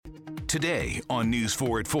Today on News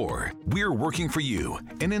 4 at 4, we're working for you.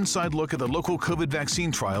 An inside look at the local COVID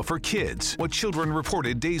vaccine trial for kids, what children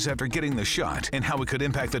reported days after getting the shot, and how it could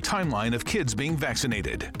impact the timeline of kids being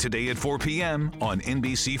vaccinated. Today at 4 p.m. on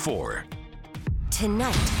NBC4.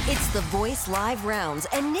 Tonight, it's The Voice Live rounds,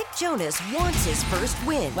 and Nick Jonas wants his first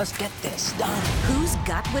win. Let's get this done. Who's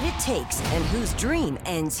got what it takes and whose dream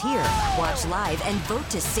ends here? Watch live and vote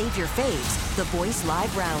to save your faves. The Voice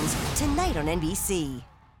Live rounds, tonight on NBC.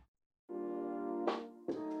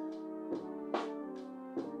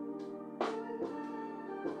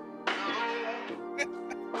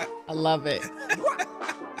 I love it.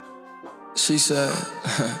 She said,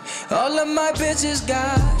 all of my bitches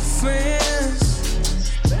got friends.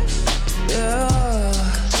 Yeah.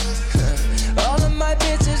 All of my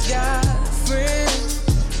bitches got friends.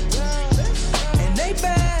 And they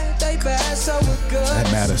bad, so we're good. That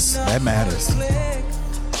matters.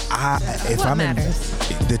 If What I'm matters?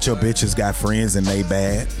 that your bitches got friends and they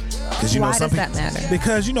bad. Cause Why does that matter?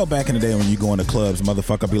 Because you know back in the day when you go into clubs,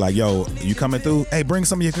 motherfucker be like, yo, you coming through? Hey, bring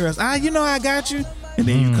some of your girls. You know I got you. And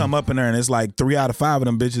then you come up in there and it's like 3 out of 5 of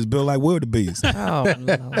them bitches built like wildebeest. Oh,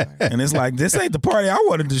 Lord. And it's like, this ain't the party I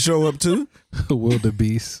wanted to show up to.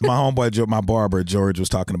 Wildebeest. My homeboy, my barber, George, was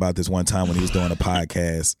talking about this one time when he was doing a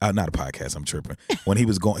podcast. Not a podcast, I'm tripping. When he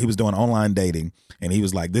was doing online dating, and he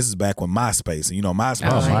was like, this is back when MySpace. And you know,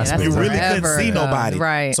 MySpace, you really couldn't see nobody.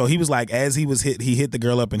 Right. So he was like, as he hit the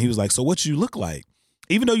girl up and he was like, so what you look like?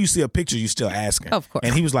 Even though you see a picture, you still asking. Of course.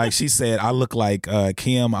 And he was like, she said, I look like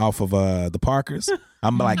Kim off of the Parkers.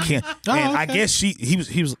 I'm like Kim. And I guess she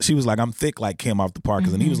was like, I'm thick like Kim off the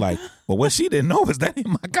Parkers. And he was like, well, what she didn't know is that ain't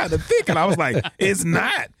my kind of thick. And I was like, it's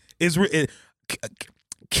not.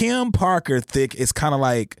 Kim Parker thick is kind of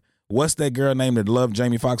like, what's that girl name that loved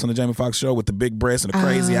Jamie Foxx on the Jamie Foxx show with the big breasts and the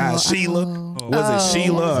crazy eyes? Sheila? Was it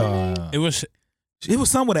Sheila? It was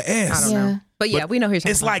something with an S. I don't know. But yeah, we know who you're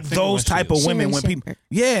talking It's about. like those type of women when people,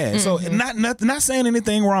 so not saying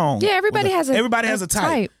anything wrong. Yeah, everybody has a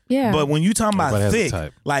type. Yeah. But when you talking about Everybody has a thick,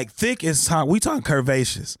 type. like thick is we talking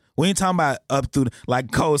curvaceous. We ain't talking about up through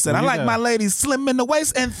like Cole said. I like my ladies slim in the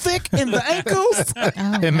waist and thick in the ankles.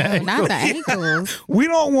 Not the ankles. We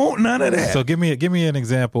don't want none of that. So give me an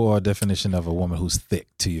example or a definition of a woman who's thick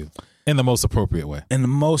to you in the most appropriate way. In the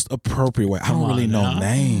most appropriate way. I don't really know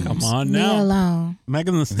names. Come on Leave now. alone.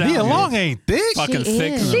 Megan Thee Stallion. Nia Long ain't thick. Fucking She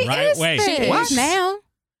thick in is. the She right is way. thick. What now?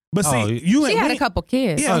 But see, Oh, you She ain't had a couple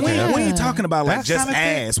kids. Yeah, Okay. we ain't talking about like That's just kinda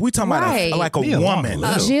thick. ass. We talking Right. about like a Nia Long woman.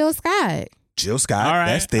 little. Jill Scott. Jill Scott, All right,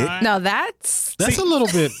 that's thick. all right. No, that's That's a little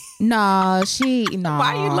bit. No.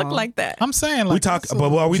 why you look like that. I'm saying like We talk, that's a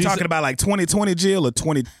but are we she's talking about like 2020 Jill or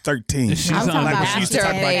 2013? She's I'm talking on about like when she used to talk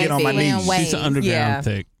about after get on my Lynn knees. Wade. She's underground Yeah.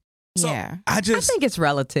 thick. So Yeah. I I just think it's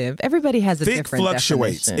relative. Everybody has a thick different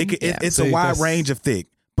fluctuates. definition. It's See, a wide that's- range of thick,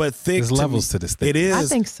 but thick There's levels to this thick. It is. I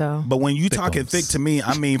think so. But when you Thick talking ones. thick to me,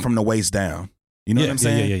 I mean from the waist down. You know what I'm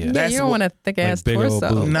saying? Yeah. Yeah, That's you don't what- want a thick ass big old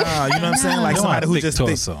torso. boob. Nah, you know what I'm saying? Like You somebody want who thick just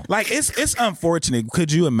torso. thick. Like it's unfortunate.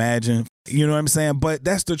 Could you imagine? You know what I'm saying? But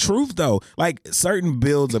that's the truth though. Like certain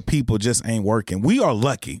builds of people just ain't working. We are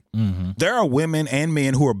lucky. Mm-hmm. There are women and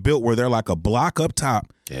men who are built where they're like a block up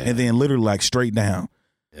top and then literally like straight down.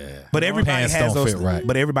 Yeah. But everybody Pants has don't those. fit right.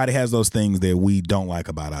 But everybody has those things that we don't like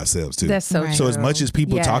about ourselves too. That's so Right. So as true. much as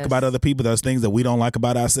people talk Yes. about other people, those things that we don't like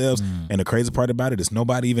about ourselves, and the crazy part about it is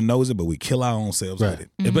nobody even knows it, but we kill our own selves with Right.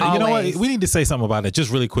 it. But you know what? Always. We need to say something about it just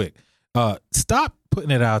really quick. Stop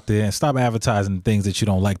putting it out there and stop advertising things that you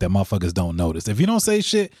don't like that motherfuckers don't notice. If you don't say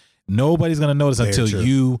shit, nobody's going to notice Very until true.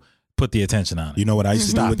 you put the attention on it. You know what I used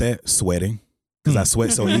to do Stop with that? Sweating. Because I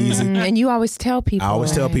sweat so easy. And you always tell people. I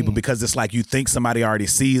always tell Right. people because it's like you think somebody already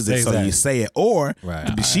sees it, so Exactly. you say it. Or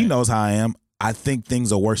Right. she knows how I am. I think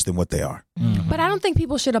things are worse than what they are. But I don't think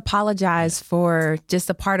people should apologize for just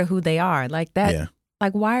a part of who they are. Like that. Yeah.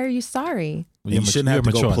 Like, why are you sorry? You shouldn't have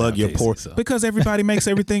to go plug your pore because everybody makes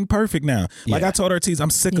everything perfect now. Like Yeah. I told her, I'm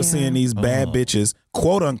sick of Yeah. seeing these bad bitches,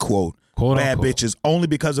 quote unquote, bad bitches, only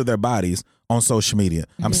because of their bodies on social media.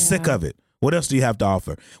 I'm sick of it. What else do you have to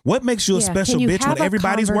offer? What makes you a special Can you bitch when have a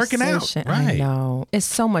everybody's working out? conversation? Right. I know. It's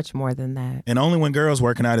so much more than that. And only when girls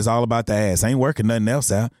working out is all about the ass. Ain't working nothing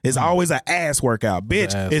else out. It's always an ass workout.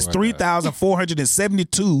 Bitch, ass it's workout.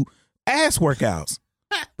 3,472 ass workouts.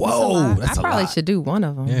 Whoa, I probably should do one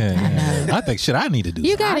of them. Yeah. I think shit I need to do. You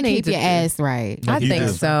something. gotta I need keep to your do- ass right. I You think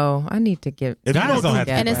do. so. I need to get. If you Guys don't have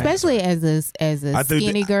to And Right. especially as a I think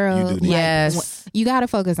skinny that- girl, you do that. like, Yes. you gotta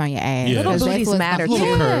focus on your ass. Yeah. Little because that's booties what's matter gonna- too.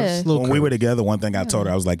 Little Yeah. curves. Little When we were curves. together, one thing I told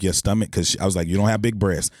her, I was like, your stomach, because I was like, you don't have big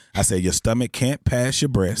breasts. I said, your stomach can't pass your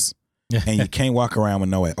breasts. and you can't walk around with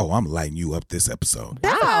no way. Oh, I'm lighting you up this episode.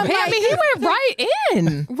 Wow. I mean, he went right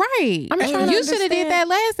in. Right. I'm trying to you should have did understand. that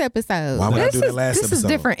last episode. Why would I This do that is last this episode? is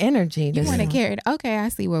different energy. You This want to is- carry it. Okay, I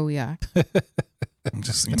see where we are. I'm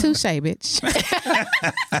just, you know. Touche, bitch.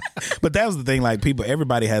 But that was the thing. Like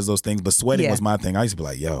everybody has those things. But sweating Yeah. was my thing. I used to be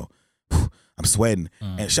like, yo, I'm sweating.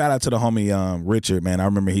 And shout out to the homie Richard, man. I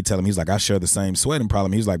remember he telling me, he's like, I share the same sweating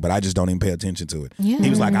problem. He was like, but I just don't even pay attention to it. Yeah. He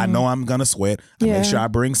was like, I know I'm gonna sweat. I Yeah. make sure I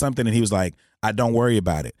bring something. And he was like, I don't worry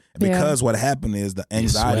about it. Because what happened is the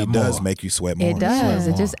anxiety sweat does more. make you sweat more. It does.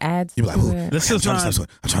 more. It just adds You're like, to ooh, it. This I'm is trying to not. stop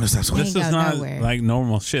sweating. I'm trying to stop sweating. This Ain't is go not nowhere. like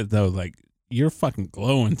normal shit though. Like you're fucking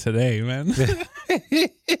glowing today, man.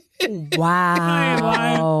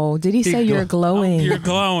 Wow. Did he say you're glowing? You're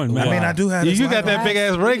glowing, man. I mean, I do have. You, this you light got that on. big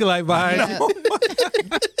ass ring light behind you.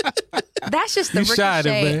 That's just the You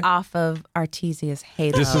shining, ricochet man. off of Artesia's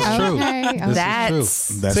halo. This is true. Okay. This is That's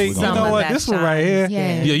true. That's See, what you we're know gonna do. what? that This one right shines. here.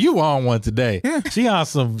 Yeah. Yeah, you on one today. She on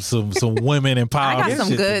some women I empowerment got some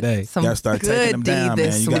shit good, today. some Gotta start taking good them D down,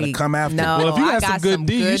 this man. You gotta week. come after it. No, Well, if you I got some good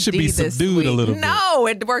D, you should be D this subdued a week. little bit. No,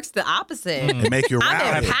 it works the opposite. And make you I'm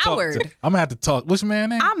rowdy. empowered. I'm gonna have to talk. What's your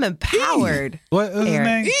man name? I'm empowered. What's his Eric.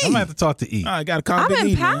 name? I'm gonna have to talk to E. I gotta call I'm Big E,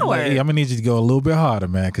 man. empowered. Like, E, I'm gonna need you to go a little bit harder,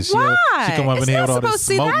 man, because she Why? come up in It's here not with all this supposed to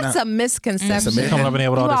see. smoke. That's a misconception. She coming up in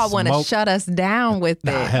here with all you this all want to smoke. shut us down with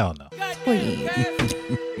Nah, it. hell no. Please.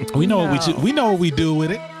 We know we know what we do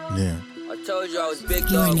with it. Yeah. I told you I was big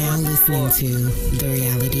You are dog. now listening to The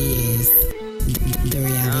Reality Is. The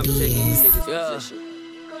Reality Is.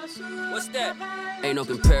 What's that? Ain't no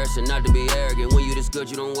comparison, not to be arrogant. When you this good,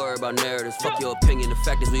 you don't worry about narratives. Fuck your opinion. The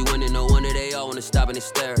fact is we winning, no wonder they all wanna stop and they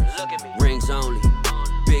stare. Rings only,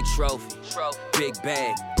 big trophy, big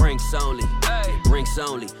bag, brinks only, brinks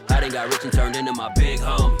only. I done got rich and turned into my big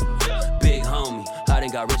homie, big homie. I done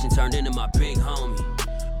got rich and turned into my big homie,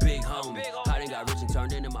 big homie. I done got rich and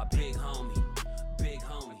turned into my big homie, big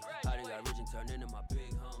homie. I done got rich and turned into my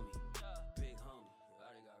big homie, big homie.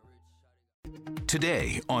 I done got rich.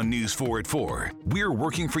 Today on News 4 at 4, we're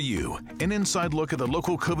working for you. An inside look at the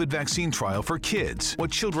local COVID vaccine trial for kids,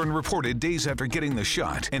 what children reported days after getting the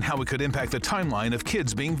shot, and how it could impact the timeline of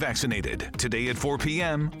kids being vaccinated. Today at 4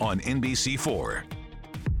 p.m. on NBC4.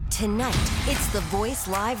 Tonight, it's The Voice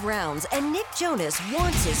Live rounds, and Nick Jonas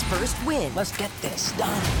wants his first win. Let's get this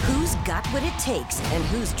done. Who's got what it takes and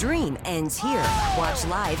whose dream ends here? Watch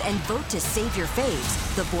live and vote to save your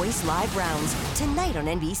faves. The Voice Live rounds, tonight on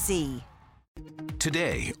NBC.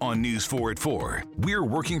 Today on News 4 at 4, we're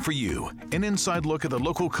working for you. An inside look at the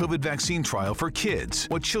local COVID vaccine trial for kids,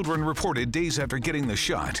 what children reported days after getting the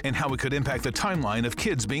shot, and how it could impact the timeline of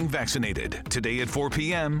kids being vaccinated. Today at 4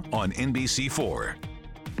 p.m. on NBC4.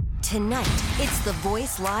 Tonight, it's The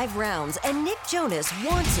Voice Live rounds, and Nick Jonas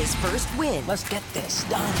wants his first win. Let's get this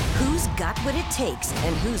done. Who's got what it takes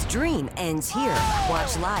and whose dream ends here?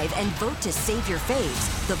 Watch live and vote to save your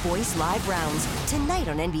faves. The Voice Live rounds, tonight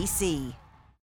on NBC.